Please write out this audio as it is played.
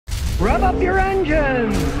Rev up your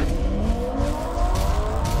engines!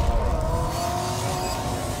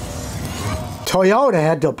 Toyota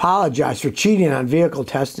had to apologize for cheating on vehicle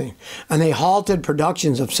testing, and they halted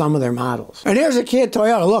productions of some of their models. And here's a kid,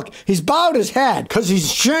 Toyota. Look, he's bowed his head because he's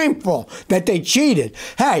shameful that they cheated.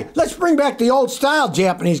 Hey, let's bring back the old style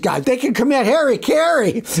Japanese guys. They could commit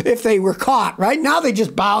hara-kiri if they were caught, right? Now they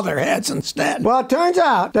just bow their heads instead. Well, it turns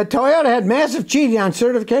out that Toyota had massive cheating on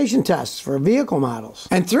certification tests for vehicle models.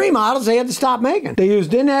 And 3 models they had to stop making. They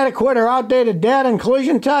used inadequate or outdated data and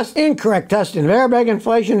collision tests, incorrect testing of airbag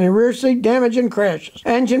inflation and rear seat damage and crashes.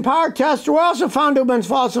 Engine power tests were also found to have been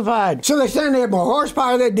falsified. So they're saying they had more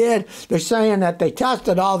horsepower than they did. They're saying that they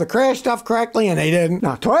tested all the crash stuff correctly and they didn't.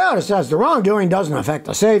 Now, Toyota says the wrongdoing doesn't affect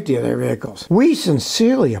the safety of their vehicles. We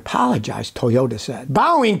sincerely apologize, Toyota said,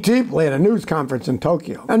 bowing deeply at a news conference in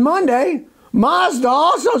Tokyo. And Monday, Mazda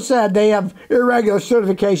also said they have irregular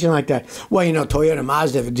certification like that. Well, you know, Toyota and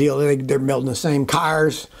Mazda have a deal. They're building the same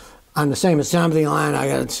cars on the same assembly line. I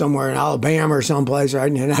got it somewhere in Alabama or someplace, right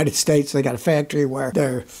in the United States. They got a factory where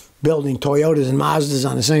they're building Toyotas and Mazdas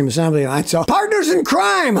on the same assembly line. So, partners in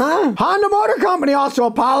crime, huh? Honda Motor Company also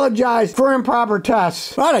apologized for improper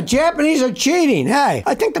tests. Well, the Japanese are cheating. Hey,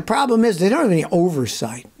 I think the problem is they don't have any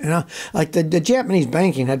oversight. You know, like the Japanese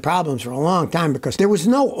banking had problems for a long time because there was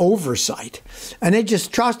no oversight. And they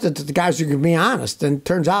just trusted that the guys were going to be honest. And it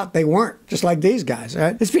turns out they weren't, just like these guys,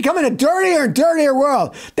 right? It's becoming a dirtier and dirtier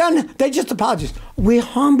world. Then they just apologize. We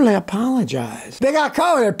humbly apologize. They got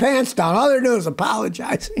caught with their pants down. All they're doing is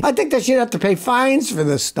apologizing. I think they should have to pay fines for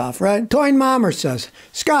this stuff, right? Toyn Mommer says,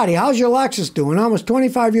 Scotty, how's your Lexus doing? Almost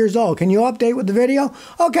 25 years old. Can you update with the video?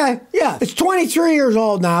 Okay, yeah. It's 23 years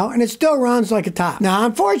old now, and it still runs like a top. Now,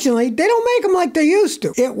 unfortunately, they don't make them like they used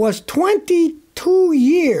to. It was 22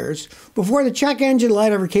 years before the check engine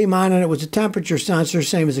light ever came on, and it was a temperature sensor,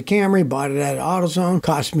 same as a Camry. Bought it at AutoZone.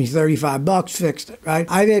 Cost me 35 bucks, fixed it, right?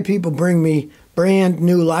 I've had people bring me brand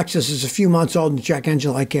new Lexus, a few months old, and the check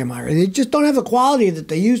engine light came on. They just don't have the quality that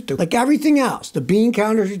they used to. Like everything else, the bean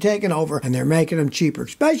counters are taking over, and they're making them cheaper.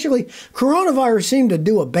 Especially, coronavirus seemed to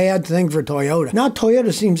do a bad thing for Toyota. Now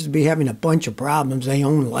Toyota seems to be having a bunch of problems. They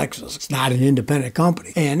own Lexus. It's not an independent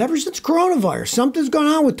company. And ever since coronavirus, something's gone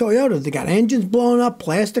on with Toyota. They got engines blowing up,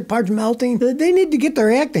 plastic parts melting. They need to get their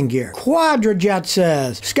act in gear. Quadrajet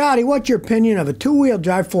says, Scotty, what's your opinion of a 2-wheel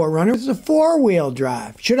drive 4Runner? It's a 4-wheel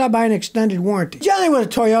drive. Should I buy an extended warranty? Generally with a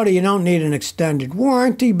Toyota, you don't need an extended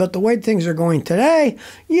warranty, but the way things are going today,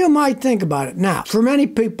 you might think about it. Now, for many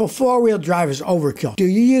people, 4-wheel drive is overkill. Do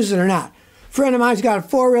you use it or not? A friend of mine's got a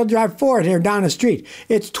 4-wheel drive Ford here down the street.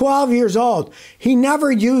 It's 12 years old. He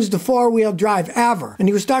never used the 4-wheel drive ever. And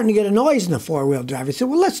he was starting to get a noise in the 4-wheel drive. He said,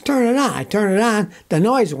 well, let's turn it on. I turned it on. The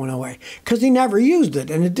noise went away because he never used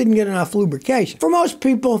it and it didn't get enough lubrication. For most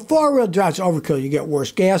people, 4-wheel drive's overkill. You get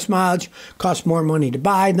worse gas mileage, costs more money to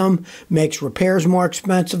buy them, makes repairs more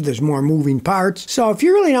expensive. There's more moving parts. So if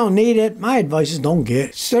you really don't need it, my advice is don't get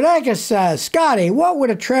it. Sodeka says, Scotty, what would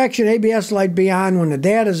a traction ABS light be on when the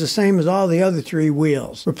data is the same as all the other 3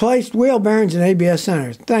 wheels? Replaced wheel bearings and ABS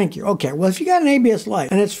centers. Thank you. Okay, well, if you got an ABS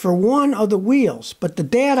light and it's for one of the wheels, but the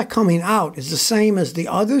data coming out is the same as the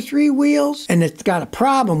other 3 wheels, and it's got a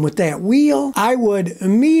problem with that wheel, I would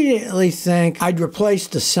immediately think I'd replace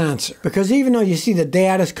the sensor. Because even though you see the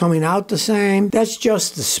data's coming out the same, that's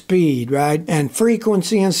just the speed, right? And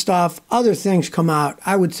frequency and stuff, other things come out,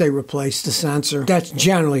 I would say replace the sensor. That's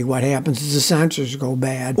generally what happens is the sensors go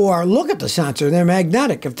bad. Or look at the sensor, they're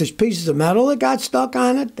magnetic. If there's pieces of metal that got stuck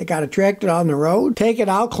on it, they got attracted on the road, take it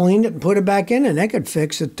out, clean it, and put it back in, and they could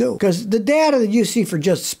fix it too. Because the data that you see for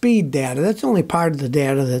just speed data, that's only part of the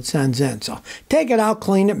data that sends in. So take it out,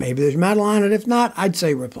 clean it, maybe there's metal on it. If not, I'd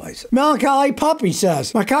say replace it. Melancholy Puppy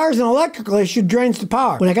says, my car's an electrical issue, drains the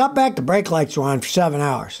power. When I got back, the brake lights were on for 7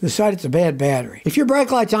 hours. Decided it's a bad battery. If your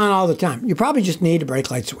brake light's on all the time, you probably just need a brake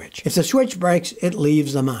light switch. If the switch breaks, it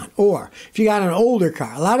leaves them on. Or if you got an older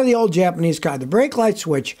car, a lot of the old Japanese cars, the brake light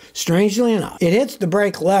switch, strangely enough, it hits the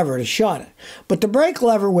brake lever to shut it. But the brake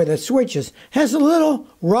lever where it switches has a little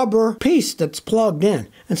rubber piece that's plugged in.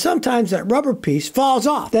 And sometimes that rubber piece falls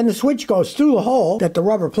off. Then the switch goes through the hole that the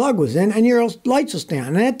rubber plug was in and your lights will stay on.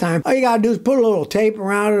 And at that time, all you gotta do is put a little tape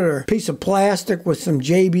around it or a piece of plastic with some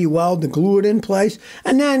JB weld to glue it in place,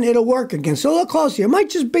 and then it'll work again. So look closely. It might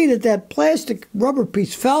just be that that plastic rubber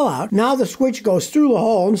piece fell out. Now the switch goes through the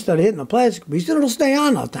hole instead of hitting the plastic piece, and it'll stay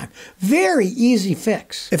on all the time. Very easy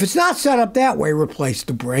fix. If it's not set set up that way replaced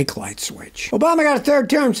the brake light switch. Obama got a third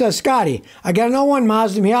term, says Scotty. I got an '01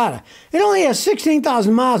 Mazda Miata. It only has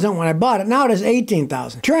 16,000 miles on it when I bought it. Now it has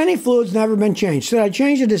 18,000. Tranny fluid's never been changed. Should I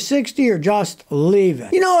change it to 60 or just leave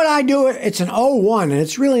it? You know what I do? It's an '01 and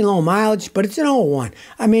it's really low mileage, but it's an '01.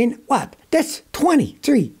 I mean, what? That's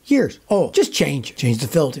 23 years old. Just change it. Change the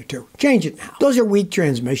filter too. Change it now. Those are weak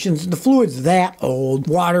transmissions. The fluid's that old.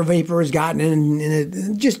 Water vapor has gotten in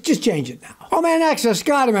it. Just change it now. Oh man, X says,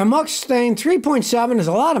 Scotty, my Mustang 3.7 is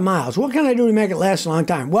a lot of miles. What can I do to make it last a long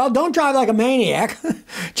time? Well, don't drive like a maniac.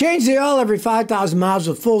 Change the oil every 5,000 miles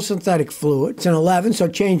with full synthetic fluid. It's an 11, so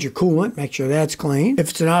change your coolant. Make sure that's clean. If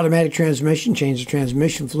it's an automatic transmission, change the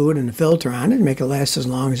transmission fluid and the filter on it and make it last as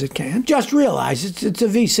long as it can. Just realize it's a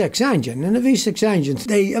V6 engine, and the V6 engines,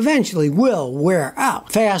 they eventually will wear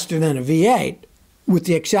out faster than a V8. With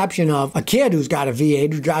the exception of a kid who's got a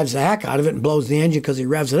V8 who drives the heck out of it and blows the engine because he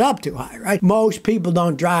revs it up too high, right? Most people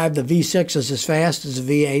don't drive the V6s as fast as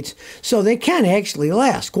the V8s, so they can actually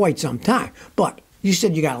last quite some time. But you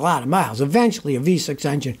said you got a lot of miles. Eventually, a V6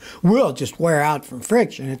 engine will just wear out from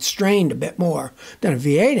friction. It's strained a bit more than a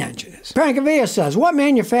V8 engine is. Prankavia says, what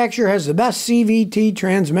manufacturer has the best CVT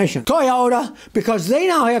transmission? Toyota, because they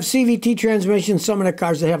now have CVT transmissions. Some of the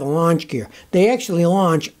cars, they have a launch gear. They actually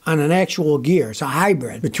launch on an actual gear. It's a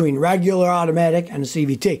hybrid between regular automatic and a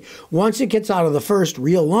CVT. Once it gets out of the first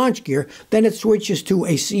real launch gear, then it switches to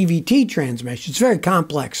a CVT transmission. It's very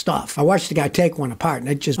complex stuff. I watched the guy take one apart,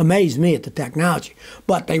 and it just amazed me at the technology.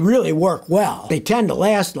 But they really work well. They tend to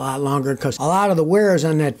last a lot longer because a lot of the wear is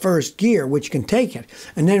on that first gear, which can take it.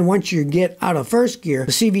 And then once you get out of first gear,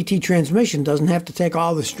 the CVT transmission doesn't have to take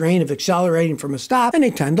all the strain of accelerating from a stop, and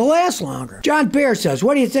they tend to last longer. John Beer says,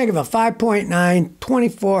 what do you think of a 5.9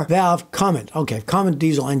 24-valve Cummins? Okay, Cummins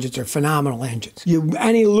diesel engines are phenomenal engines.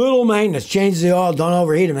 Any little maintenance, change the oil, don't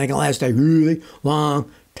overheat them, they can last a really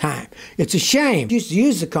long time. It's a shame. Used to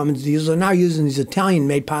use the Cummins diesel. They're now using these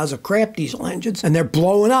Italian-made piles of crap diesel engines, and they're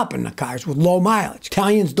blowing up in the cars with low mileage.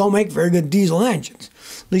 Italians don't make very good diesel engines.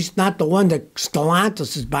 At least not the one that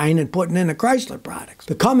Stellantis is buying and putting in the Chrysler products.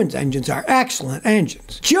 The Cummins engines are excellent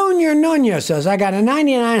engines. Junior Nunez says, I got a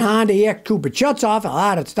 99 Honda EX Coupe. It shuts off a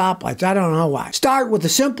lot at stoplights. I don't know why. Start with the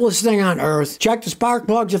simplest thing on earth. Check the spark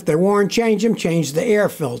plugs. If they're worn, change them. Change the air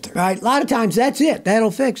filter. Right? A lot of times that's it.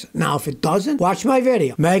 That'll fix it. Now, if it doesn't, watch my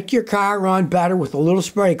video. Make your car run better with a little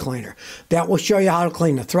spray cleaner. That will show you how to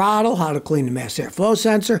clean the throttle, how to clean the mass airflow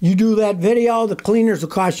sensor. You do that video, the cleaners will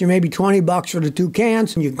cost you maybe 20 bucks for the 2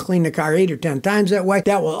 cans. You can clean the car 8 or 10 times that way.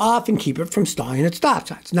 That will often keep it from stalling at stop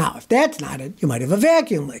signs. Now, if that's not it, you might have a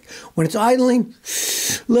vacuum leak. When it's idling,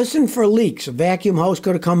 listen for leaks. A vacuum hose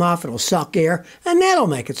could have come off, it'll suck air, and that'll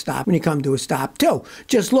make it stop when you come to a stop too.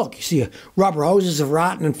 Just look, you see rubber hoses have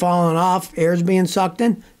rotten and fallen off, air's being sucked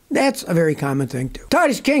in. That's a very common thing, too.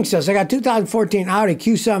 Titus King says, I got 2014 Audi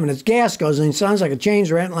Q7. Its gas goes and it sounds like a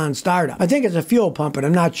change rental on startup. I think it's a fuel pump, but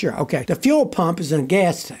I'm not sure. Okay, the fuel pump is in a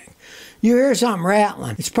gas tank. You hear something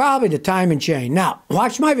rattling. It's probably the timing chain. Now,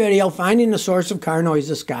 watch my video, Finding the Source of Car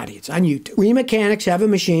Noises, Scotty. It's on YouTube. We mechanics have a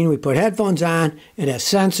machine. We put headphones on. It has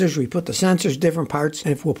sensors. We put the sensors different parts.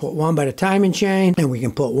 And if we'll put one by the timing chain, and we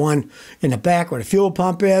can put one in the back where the fuel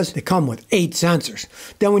pump is, they come with 8 sensors.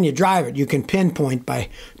 Then when you drive it, you can pinpoint by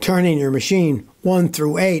turning your machine 1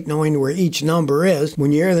 through 8, knowing where each number is.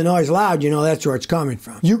 When you hear the noise loud, you know that's where it's coming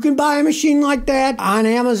from. You can buy a machine like that on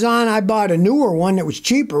Amazon. I bought a newer one that was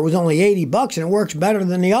cheaper. It was only 80 bucks, and it works better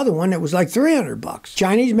than the other one that was like 300 bucks.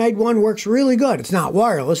 Chinese-made one works really good. It's not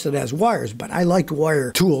wireless. It has wires, but I like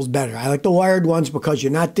wire tools better. I like the wired ones because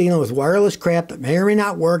you're not dealing with wireless crap that may or may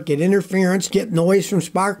not work, get interference, get noise from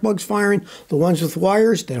spark plugs firing. The ones with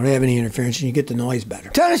wires, they don't have any interference, and you get the noise better.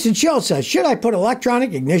 Tennessee Chill says, should I put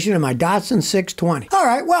electronic ignition in my Datsun 620? All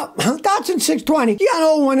right, well, Datsun 620, you got an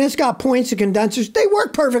old one, it's got points and condensers. They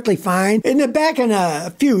work perfectly fine. And back in a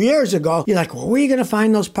few years ago, you're like, well, where are you going to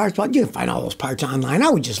find those parts? Well, you can find all those parts online. I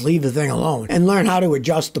would just leave the thing alone and learn how to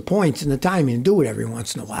adjust the points and the timing and do it every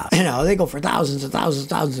once in a while. You know, they go for thousands and thousands and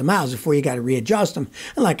thousands of miles before you got to readjust them.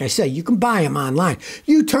 And like I say, you can buy them online.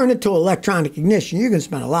 You turn it to electronic ignition, you're going to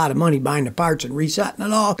spend a lot of money buying the parts and resetting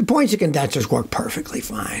it all. The points and condensers work perfectly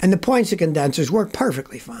fine. And the points and condensers work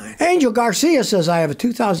perfectly fine. Angel Garcia says, I have a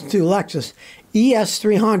 2002 Lexus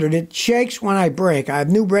ES300. It shakes when I brake. I have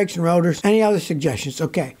new brakes and rotors. Any other suggestions?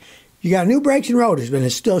 Okay. You got new brakes and rotors, but it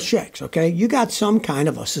still shakes, okay? You got some kind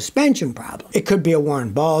of a suspension problem. It could be a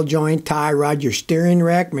worn ball joint, tie rod, your steering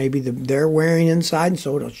rack. Maybe they're wearing inside, and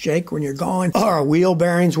so it'll shake when you're going. Or a wheel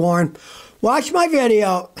bearing's worn. Watch my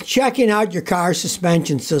video checking out your car's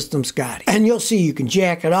suspension system, Scotty. And you'll see you can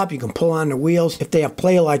jack it up, you can pull on the wheels. If they have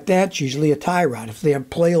play like that, it's usually a tie rod. If they have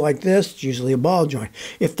play like this, it's usually a ball joint.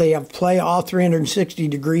 If they have play all 360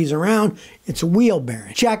 degrees around, it's a wheel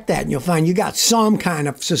bearing. Check that and you'll find you got some kind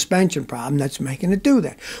of suspension problem that's making it do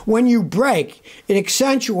that. When you brake, it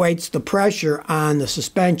accentuates the pressure on the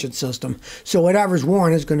suspension system, so whatever's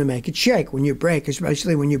worn is going to make it shake when you brake,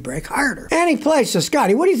 especially when you brake harder. Any place. So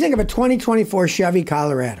Scotty, what do you think of a 2024 Chevy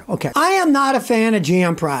Colorado? Okay, I am not a fan of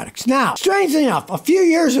GM products. Now, strangely enough, a few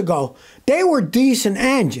years ago, they were decent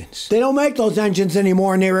engines. They don't make those engines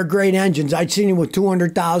anymore, and they were great engines. I'd seen them with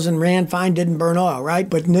 200,000, ran fine, didn't burn oil, right?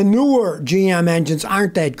 But the newer GM engines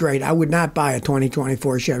aren't that great. I would not buy a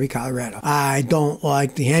 2024 Chevy Colorado. I don't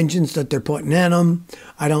like the engines that they're putting in them.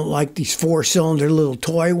 I don't like these 4-cylinder little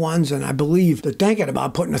toy ones, and I believe they're thinking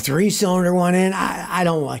about putting a 3-cylinder one in. I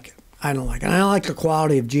don't like it. I don't like it. I don't like the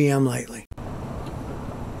quality of GM lately.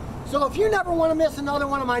 So if you never want to miss another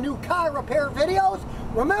one of my new car repair videos,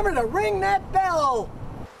 remember to ring that bell.